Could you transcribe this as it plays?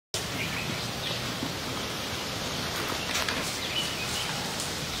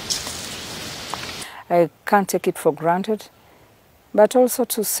I can't take it for granted, but also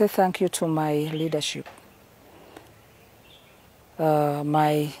to say thank you to my leadership,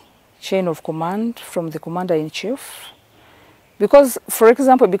 my chain of command from the commander-in-chief. Because, for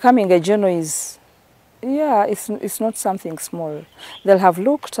example, becoming a general is, yeah, it's not something small. They'll have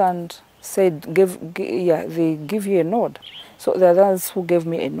looked and said, they give you a nod. So there are those who gave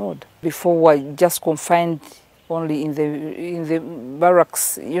me a nod. Before, I just confined only in the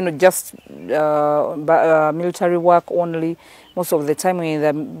barracks, just military work only. Most of the time in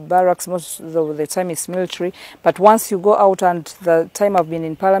the barracks, most of the time it's military. But once you go out, and the time I've been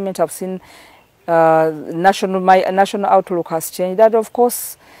in Parliament, I've seen my national outlook has changed. That, of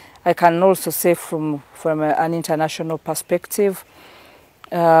course, I can also say from an international perspective,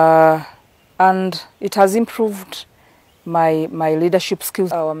 and it has improved my leadership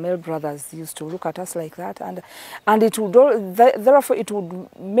skills. Our male brothers used to look at us like that, and it would therefore it would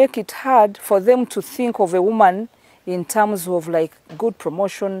make it hard for them to think of a woman in terms of like good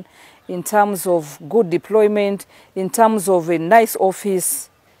promotion, in terms of good deployment, in terms of a nice office.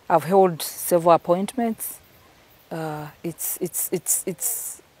 I've held several appointments. It's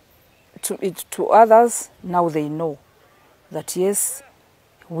to others now. They know that yes,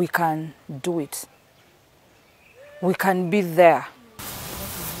 we can do it. We can be there.